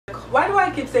Why do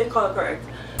I keep saying color correct?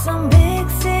 Some big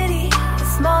city, a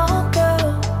small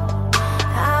girl.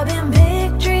 I've been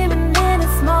big dreaming in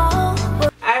a small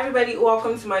world. Hi everybody,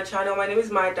 welcome to my channel. My name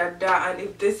is Mayo Dada, and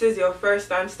if this is your first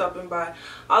time stopping by,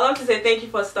 I'd love to say thank you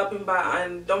for stopping by,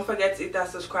 and don't forget to hit that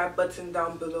subscribe button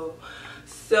down below.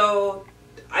 So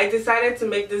I decided to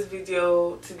make this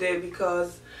video today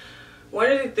because one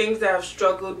of the things that I've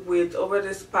struggled with over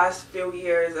this past few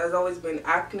years has always been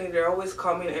acne. They're always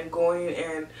coming and going,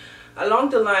 and along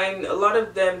the line a lot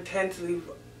of them tend to leave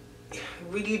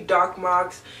really dark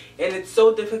marks, and it's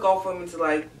so difficult for me to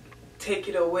like take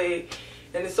it away,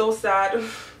 and it's so sad.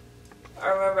 I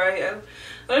remember I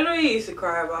don't know, you used to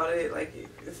cry about it, like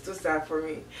it's too sad for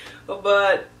me,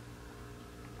 but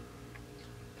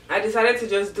I decided to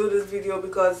just do this video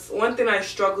because one thing I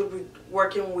struggled with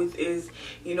working with is,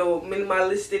 you know,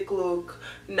 minimalistic look,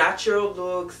 natural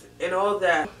looks, and all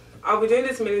that. I'll be doing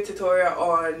this mini tutorial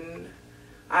on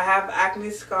I have acne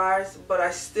scars, but I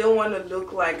still want to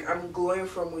look like I'm glowing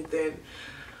from within.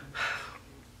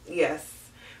 Yes,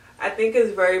 I think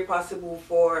it's very possible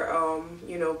for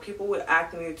you know, people with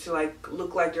acne to like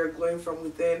look like they're glowing from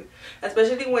within,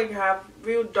 especially when you have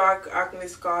real dark acne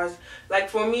scars. Like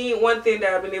for me, one thing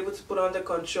that I've been able to put under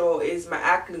control is my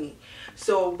acne.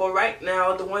 So but right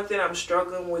now the one thing I'm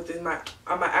struggling with is my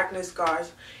acne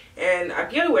scars. And I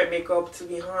barely wear makeup, to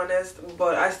be honest,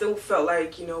 but I still felt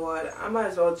like, you know what, I might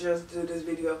as well just do this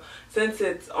video since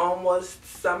it's almost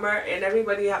summer and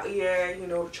everybody out here, you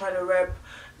know, trying to rep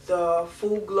the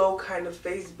full glow kind of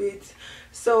face beats.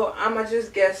 So I'ma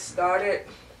just get started.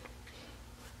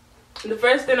 The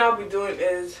first thing I'll be doing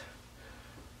is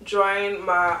drawing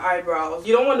my eyebrows.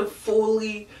 You don't want to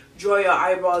fully draw your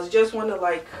eyebrows, you just want to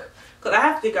like, because I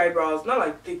have thick eyebrows, not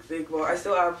like thick, but I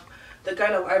still have the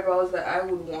kind of eyebrows that I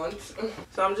would want.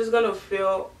 So I'm just gonna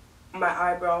fill my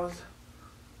eyebrows.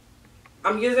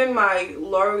 I'm using my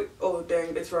oh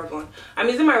dang, it's Revlon. I'm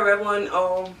using my Revlon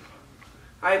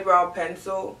eyebrow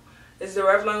pencil. It's the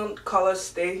Revlon color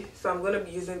Stay, so I'm gonna be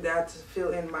using that to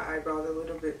fill in my eyebrows a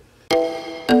little bit.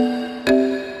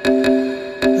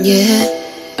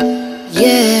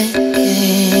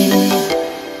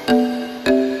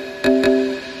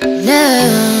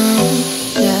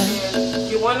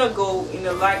 Go in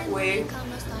a light way.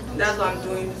 That's what I'm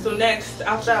doing. So next,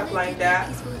 after applying that,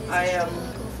 I'm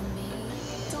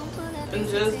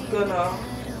just gonna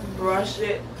brush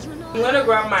it. I'm gonna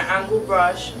grab my angle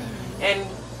brush and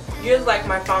use like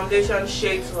my foundation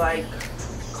shade to like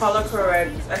color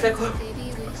correct. I said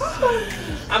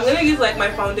I'm gonna use like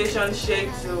my foundation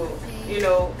shade to, you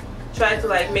know, try to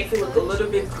like make it look a little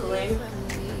bit clean,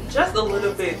 just a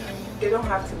little bit. They don't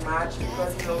have to match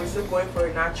because, you know, we're still going for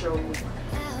a natural look.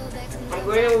 I'm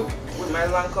going in with my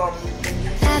Lancome.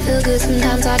 I feel good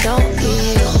sometimes, I don't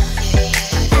feel.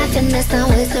 I finesse down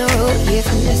with the road, yeah,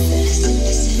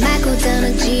 finesse. Might go down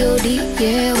to G.O.D.,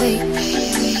 yeah, wait.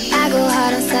 I go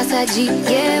hard on Southside G,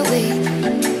 yeah, wait.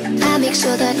 I make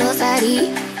sure that no side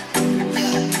E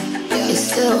is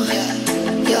still,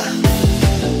 yeah.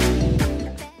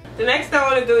 The next thing I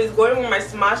want to do is go in with my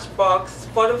Smashbox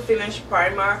Photo Finish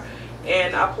Primer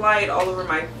and apply it all over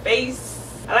my face.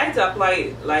 I like to apply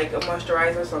it like a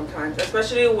moisturizer sometimes,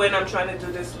 especially when I'm trying to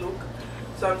do this look.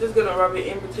 So I'm just gonna rub it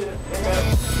in between.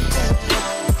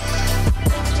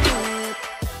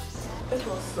 This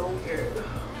was so weird.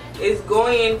 It's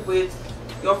going in with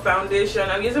your foundation.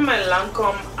 I'm using my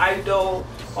Lancome Idole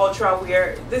Ultra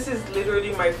Wear. This is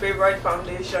literally my favorite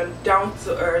foundation, down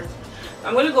to earth.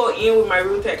 I'm gonna go in with my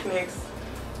Real Techniques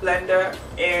blender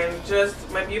and just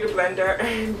my beauty blender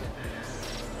and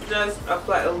just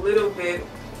apply a little bit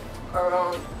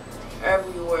around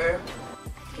everywhere,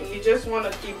 and you just want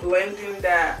to keep blending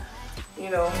that, you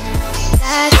know.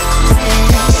 I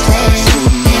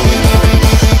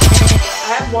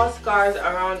have more scars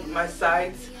around my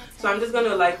sides, so I'm just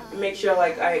gonna like make sure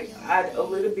like I add a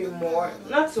little bit more,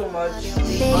 not too much.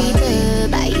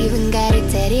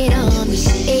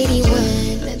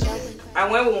 I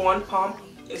went with one pump,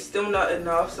 it's still not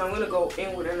enough, so I'm gonna go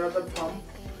in with another pump.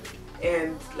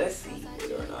 And let's see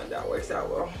whether or not that works out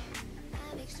well.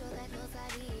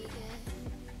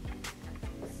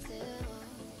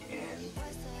 And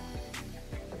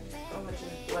I'm gonna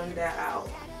just blend that out.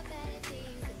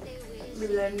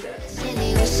 Blend that. So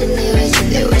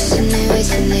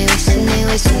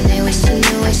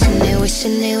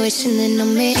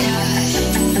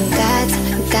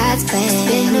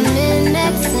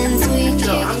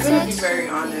I'm gonna be very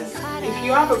honest. If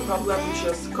you have a problem with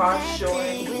your scars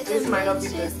showing, this might not be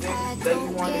the thing that you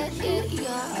want to do.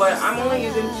 But I'm only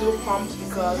using 2 pumps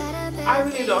because I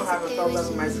really don't have a problem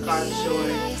with my scars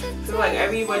showing. I feel like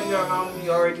everybody around me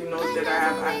already knows that I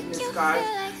have acne scars,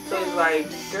 so it's like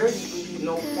there's really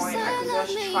no point. I could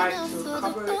just try to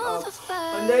cover it up.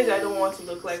 On days I don't want to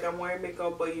look like I'm wearing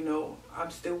makeup, but you know,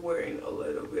 I'm still wearing a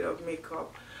little bit of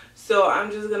makeup, so I'm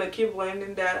just gonna keep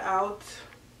blending that out.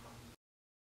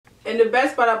 And the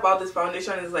best part about this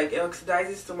foundation is like it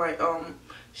oxidizes to my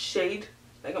shade,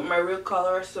 like my real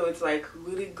color, so it's like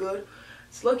really good.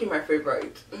 It's looking my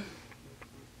favorite.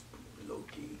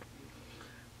 Low-key.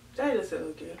 Did I just say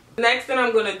low-key? Next thing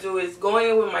I'm gonna do is going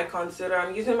in with my concealer.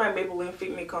 I'm using my Maybelline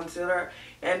Fit concealer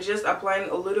and just applying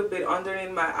a little bit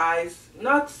underneath my eyes.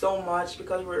 Not so much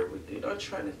because we're not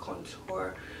trying to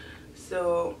contour.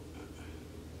 So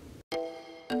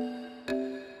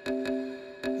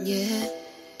yeah.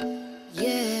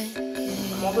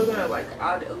 I'm also gonna like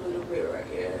add a little bit right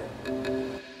here.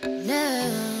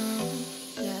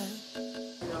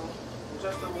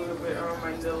 Just a little bit around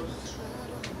my nose.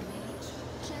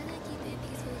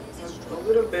 A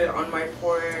little bit on my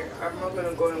forehead. I'm not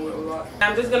gonna go in with a lot.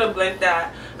 I'm just gonna blend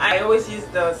that. I always use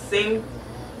the same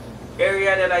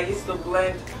area that I used to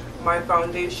blend my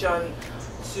foundation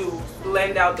to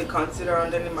blend out the concealer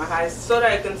underneath my eyes, so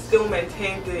that I can still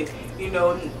maintain the, you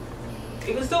know,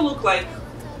 it can still look like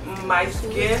my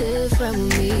skin.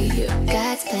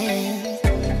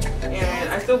 And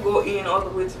I still go in all the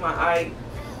way to my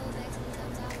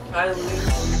eyelids. I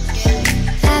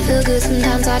feel good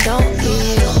sometimes I don't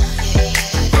feel.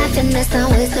 I finesse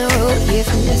down with the road, yeah,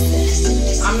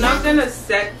 finesse. I'm not gonna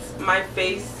set my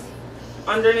face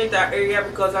underneath that area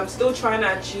because I'm still trying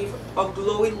to achieve a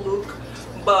glowy look,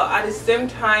 but at the same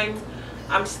time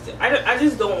I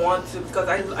just don't want to, because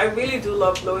I really do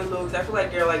love glowy looks. I feel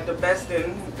like they're like the best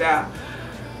thing that,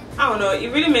 I don't know, it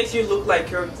really makes you look like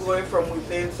you're glowing from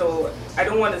within. So I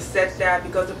don't want to set that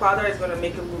because the powder is going to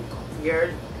make it look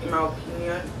weird, in my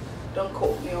opinion. Don't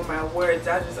quote me on my words,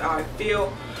 that's just how I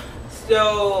feel.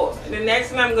 So the next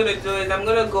thing I'm going to do is I'm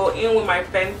going to go in with my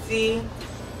Fenty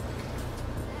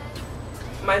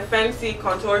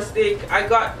contour stick. I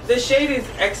got, the shade is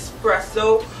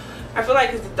Expresso. I feel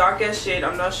like it's the darkest shade,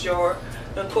 I'm not sure.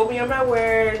 Don't quote me on my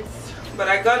words. But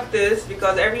I got this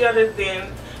because every other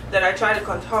thing that I try to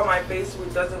contour my face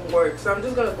with doesn't work. So I'm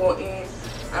just going to go in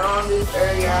around this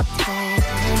area.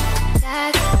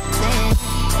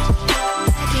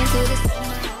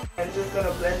 I'm just going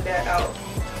to blend that out.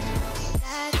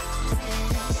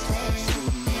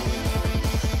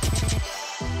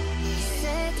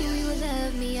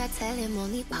 I tell him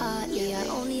only partly. I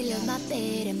only love my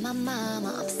bed and my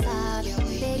mama. I'm sorry.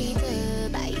 Betty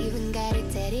Dub, I even got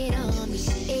it tatted on me.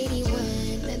 81,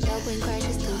 the dog when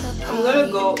crashes to the I'm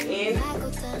gonna go in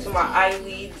to my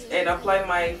eyelids and apply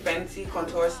my Fenty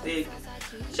contour stick,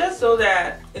 just so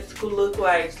that it could look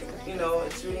like, you know,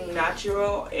 it's really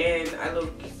natural and I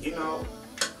look, you know,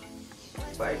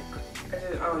 like,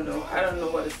 I don't know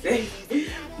what to say.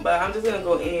 But I'm just gonna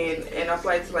go in and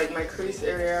apply it to like my crease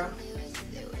area.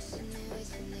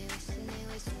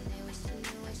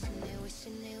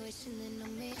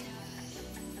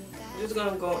 I'm just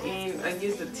gonna go in and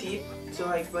use the tip to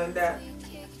like blend that,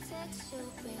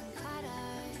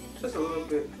 just a little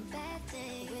bit,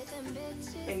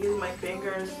 and use my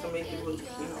fingers to make it look,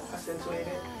 you know,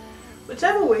 accentuated.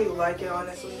 Whichever way you like it,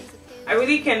 honestly. I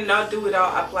really cannot do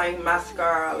without applying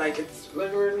mascara. Like, it's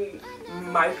literally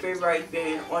my favorite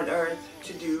thing on earth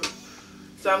to do.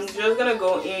 So I'm just gonna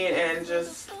go in and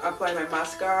just apply my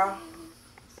mascara.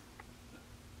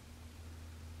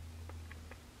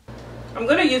 I'm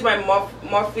gonna use my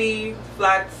Morphe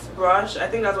Flats brush, I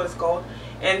think that's what it's called,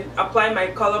 and apply my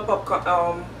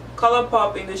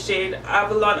ColourPop in the shade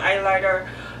Avalon eyeliner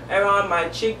around my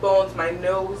cheekbones, my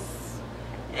nose,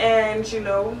 and you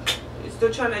know, still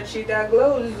trying to achieve that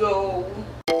glow. So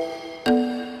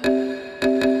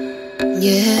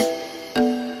yeah.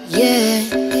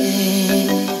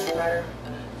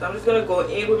 So I'm just gonna go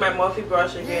in with my Morphe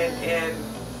brush again and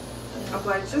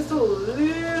apply just a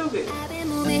little bit.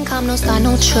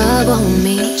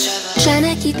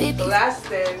 The last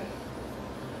thing,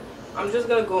 I'm just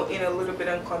gonna go in a little bit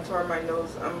and contour my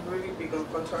nose. I'm really big on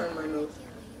contouring my nose.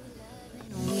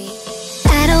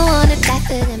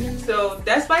 So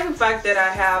despite the fact that I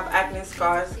have acne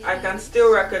scars, I can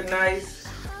still recognize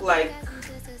like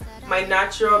my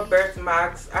natural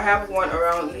birthmarks. I have one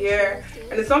around here,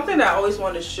 and it's something that I always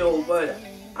want to show, but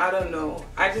I don't know.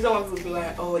 I just don't want people to be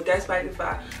like, oh, despite the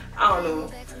fact, I don't know.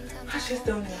 I just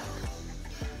don't know.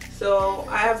 So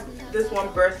I have this one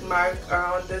birthmark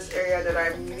around this area that I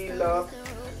really love,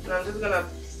 and I'm just gonna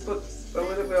put a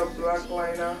little bit of black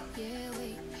liner,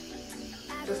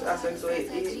 just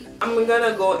accentuate it. I'm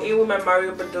gonna go in with my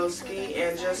badesscu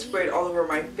and just spray it all over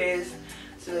my face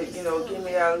to, you know, give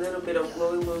me a little bit of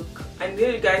glowy look. I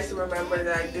need you guys to remember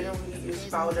that I didn't really use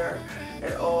powder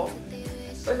at all.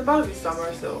 But it's about to be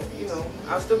summer, so, you know,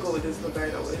 I'll still go with this look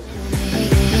either way.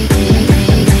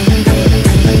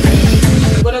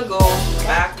 I'm gonna go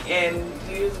back and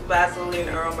use Vaseline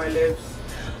around my lips.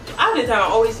 Half the time I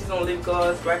always use on lip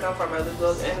gloss, but I can't find my lip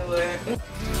gloss anywhere.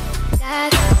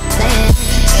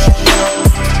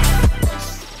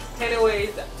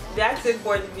 Anyways, that's it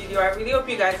for the video. I really hope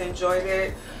you guys enjoyed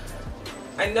it.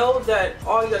 I know that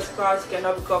all your scars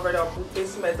cannot be covered up with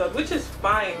this method, which is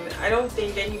fine. I don't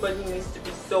think anybody needs to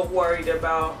be so worried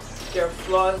about their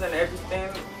flaws and everything.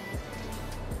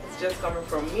 It's just coming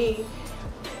from me.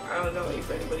 I don't know if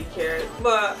anybody cares,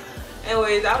 but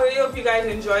anyways, I really hope you guys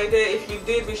enjoyed it. If you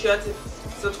did, be sure to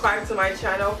subscribe to my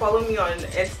channel, follow me on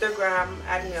Instagram,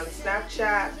 add me on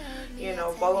Snapchat, you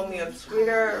know, follow me on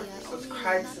Twitter,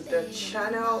 subscribe to the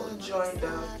channel, join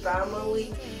the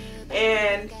family,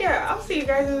 and yeah, I'll see you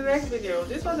guys in the next video.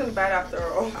 This wasn't bad after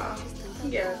all.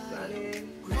 Yes, I did.